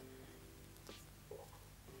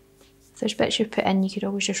 If there's bits you've put in, you could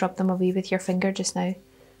always just rub them away with your finger just now.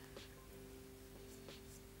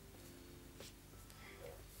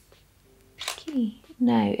 Okay,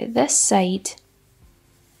 now at this side,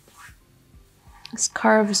 this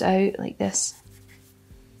curves out like this.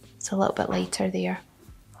 It's a little bit lighter there.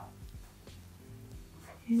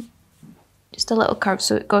 Just a little curve,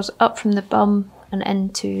 so it goes up from the bum and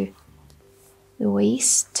into the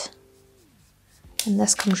waist. And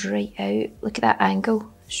this comes right out. Look at that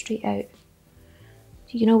angle, straight out.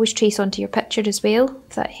 You can always trace onto your picture as well,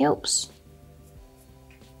 if that helps.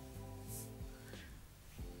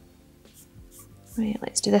 Right,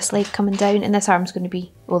 let's do this leg coming down, and this arm's going to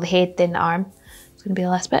be, well, the head, then the arm. It's going to be the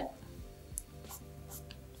last bit.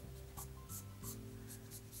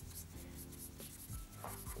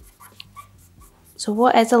 So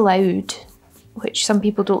what is allowed, which some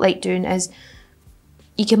people don't like doing, is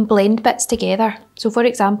you can blend bits together. So for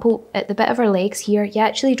example, at the bit of our legs here, you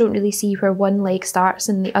actually don't really see where one leg starts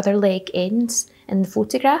and the other leg ends in the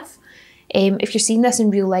photograph. If you're seeing this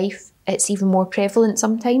in real life, it's even more prevalent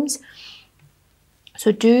sometimes.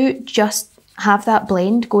 So do just have that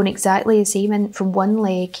blend going exactly the same in from one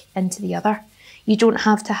leg into the other. You don't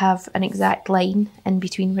have to have an exact line in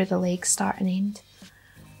between where the legs start and end.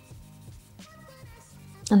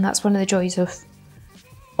 And that's one of the joys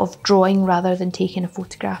of drawing rather than taking a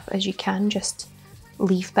photograph, is you can just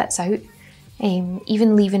leave bits out.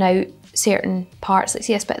 Even leaving out certain parts, like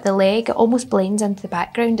see this bit of the leg, it almost blends into the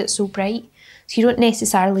background, it's so bright. So you don't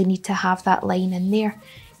necessarily need to have that line in there.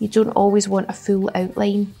 You don't always want a full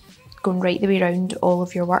outline going right the way around all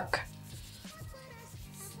of your work.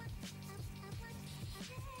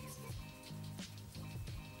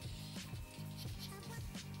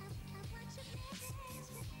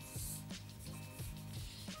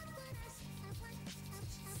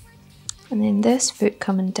 And then this foot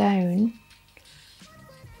coming down,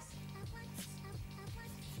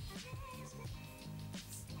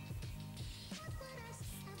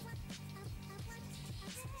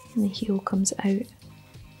 and the heel comes out.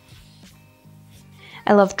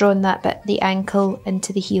 I love drawing that bit, the ankle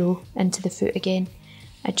into the heel, into the foot again.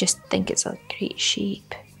 I just think it's a great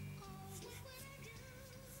shape.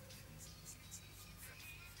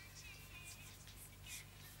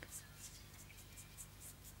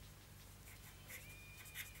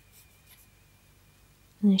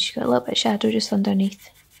 And then she's got a little bit of shadow just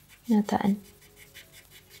underneath. Add that in.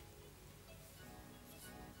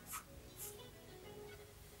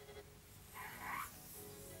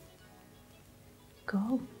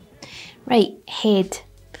 Go. Right, head.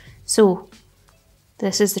 So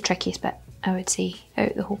this is the trickiest bit, I would say,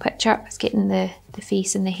 out of the whole picture. It's getting the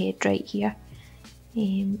face and the head right here.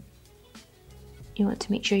 You want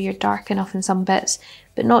to make sure you're dark enough in some bits,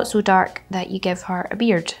 but not so dark that you give her a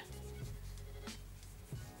beard.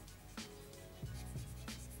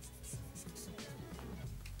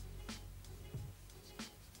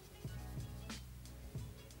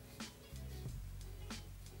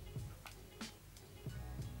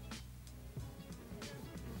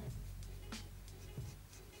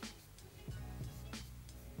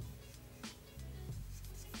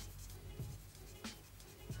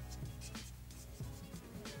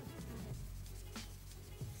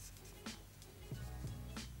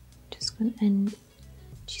 And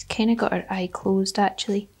she's kind of got her eye closed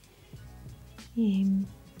actually.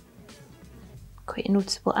 Quite a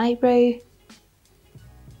noticeable eyebrow,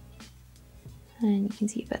 and you can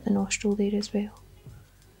see a bit of the nostril there as well.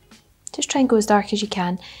 Just try and go as dark as you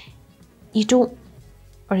can. You don't,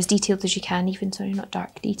 or as detailed as you can even, sorry, not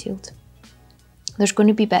dark, detailed. There's going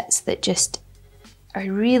to be bits that just are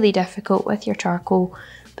really difficult with your charcoal,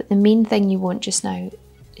 but the main thing you want just now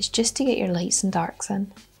is just to get your lights and darks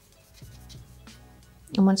in.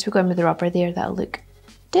 And once we go in with the rubber there, that'll look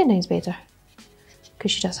 10 times better,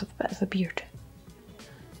 because she does have a bit of a beard.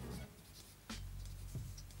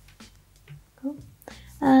 Cool.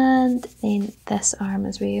 And then this arm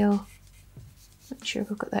as well. Make sure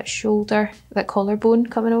we've got that shoulder, that collarbone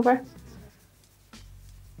coming over.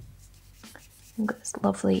 I've got this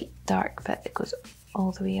lovely dark bit that goes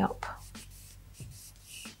all the way up.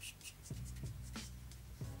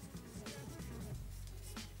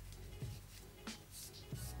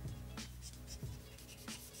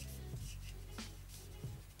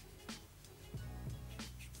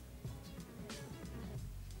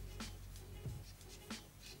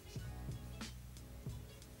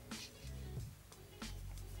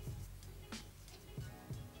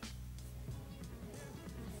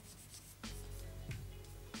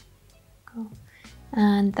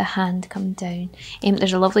 And the hand come down.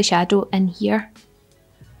 There's a lovely shadow in here.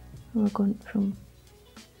 We're going from,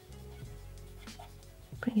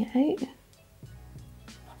 bring it out.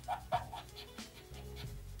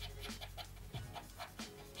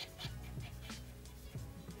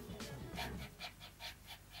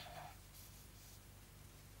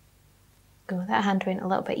 Go, that hand went a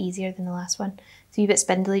little bit easier than the last one. It's a wee bit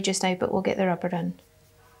spindly just now, but we'll get the rubber in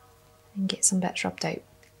and get some bits rubbed out.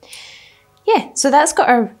 Yeah, so that's got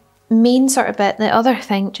our main sort of bit. The other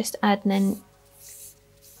thing, just adding in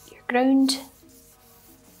your ground.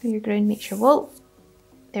 Your ground makes sure, whoa,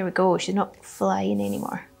 there we go, she's not flying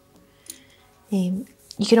anymore. You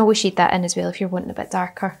can always shade that in as well if you're wanting a bit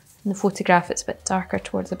darker. In the photograph it's a bit darker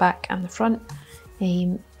towards the back and the front,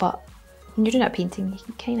 but when you're doing a painting you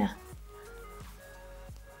can kind of,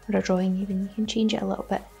 or a drawing even, you can change it a little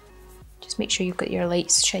bit. Just make sure you've got your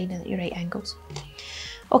lights shining at your right angles.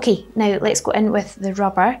 Okay, now let's go in with the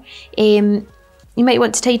rubber. You might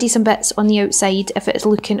want to tidy some bits on the outside if it's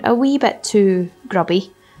looking a wee bit too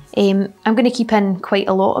grubby. I'm going to keep in quite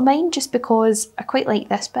a lot of mine just because I quite like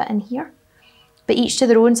this bit in here. But each to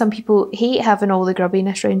their own. Some people hate having all the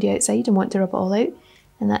grubbiness around the outside and want to rub it all out,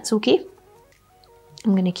 and that's okay.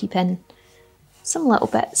 I'm going to keep in some little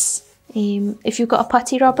bits. If you've got a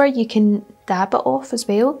putty rubber, you can dab it off as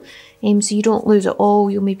well, so you don't lose it all.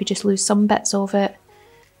 You'll maybe just lose some bits of it.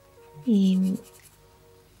 I'm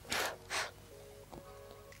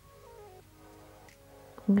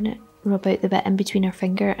going to rub out the bit in between our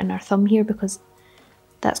finger and our thumb here because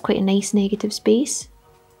that's quite a nice negative space.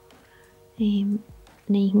 And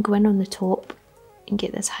then you can go in on the top and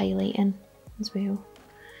get this highlight in as well.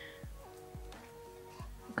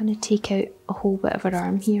 I'm going to take out a whole bit of her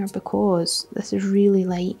arm here because this is really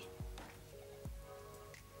light.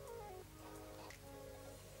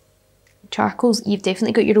 Charcoals, you've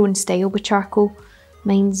definitely got your own style with charcoal.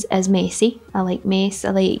 Mine's is messy. I like mess.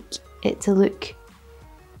 I like it to look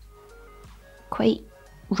quite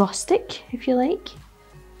rustic, if you like.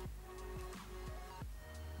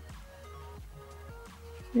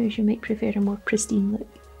 Whereas you might prefer a more pristine look.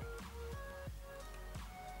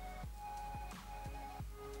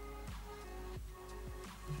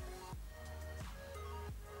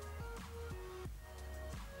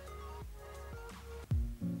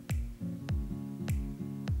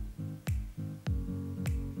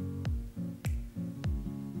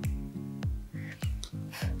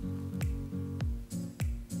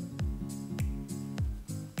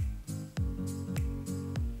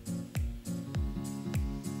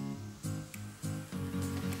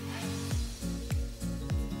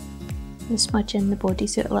 And smudge in the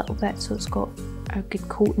bodysuit a little bit so it's got a good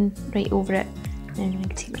coating right over it. And then I'm going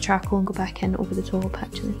to take my charcoal and go back in over the top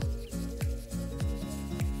actually.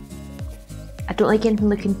 I don't like anything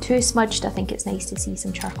looking too smudged. I think it's nice to see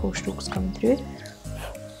some charcoal strokes coming through.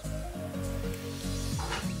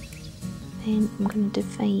 Then I'm going to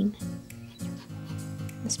define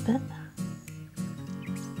this bit.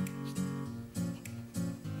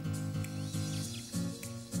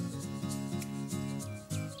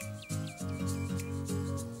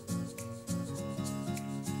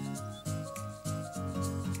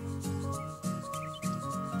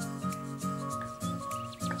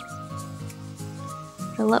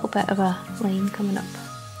 A little bit of a line coming up.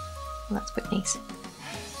 Well, that's quite nice.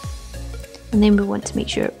 And then we want to make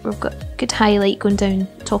sure we've got good highlight going down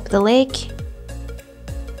top of the leg.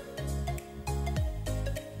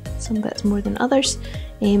 Some bits more than others.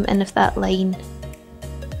 And if that line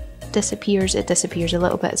disappears, it disappears a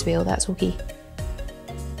little bit as well, that's okay.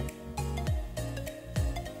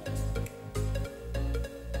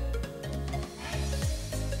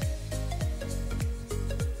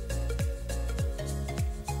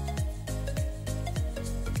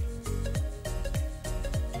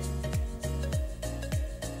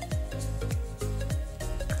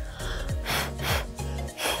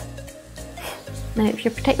 Now if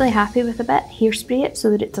you're particularly happy with a bit, hairspray it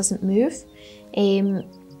so that it doesn't move.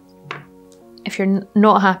 If you're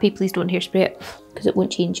not happy, please don't hairspray it because it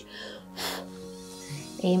won't change.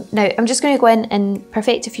 Now I'm just going to go in and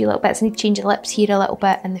perfect a few little bits. I need to change the lips here a little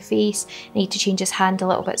bit and the face. I need to change his hand a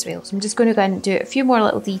little bit as well. So I'm just going to go in and do a few more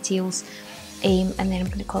little details and then I'm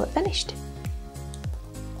going to call it finished.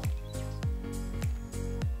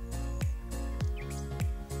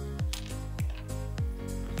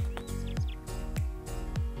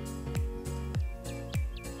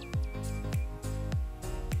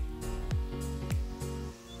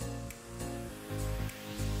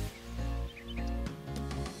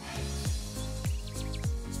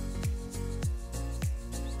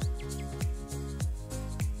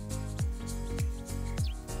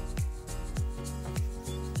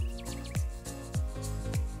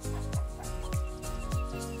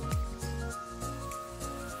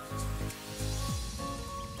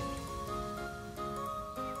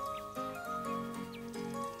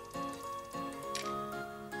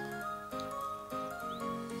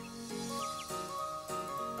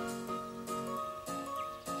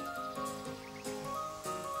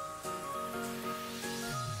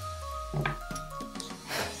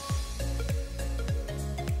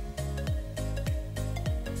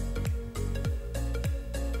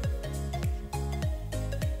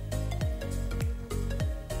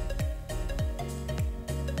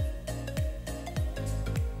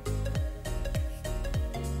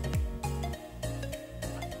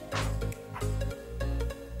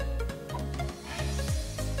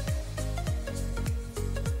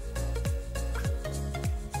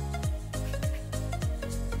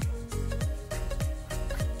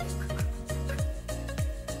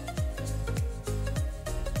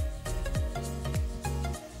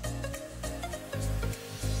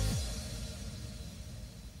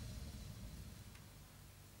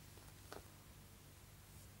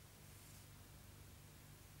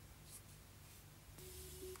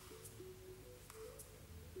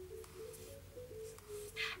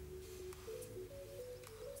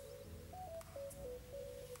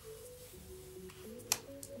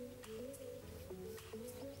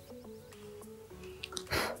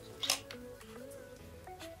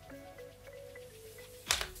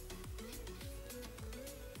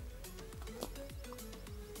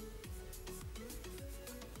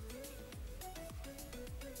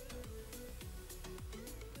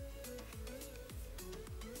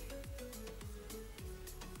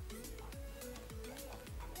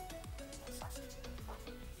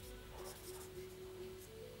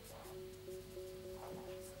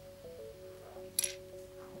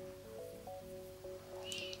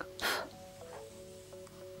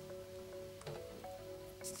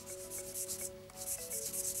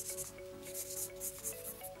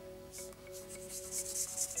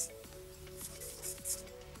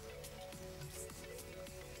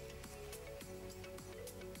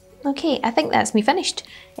 Okay, I think that's me finished.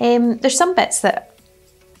 There's some bits that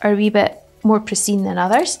are a wee bit more pristine than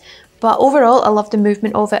others, but overall I love the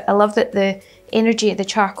movement of it. I love that the energy of the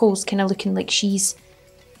charcoal's kind of looking like she's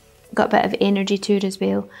got a bit of energy to her as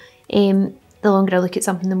well. The longer I look at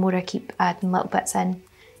something, the more I keep adding little bits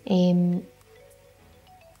in,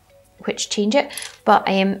 which change it. But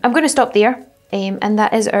I'm going to stop there, and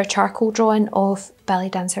that is our charcoal drawing of Ballet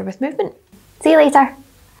Dancer with Movement. See you later.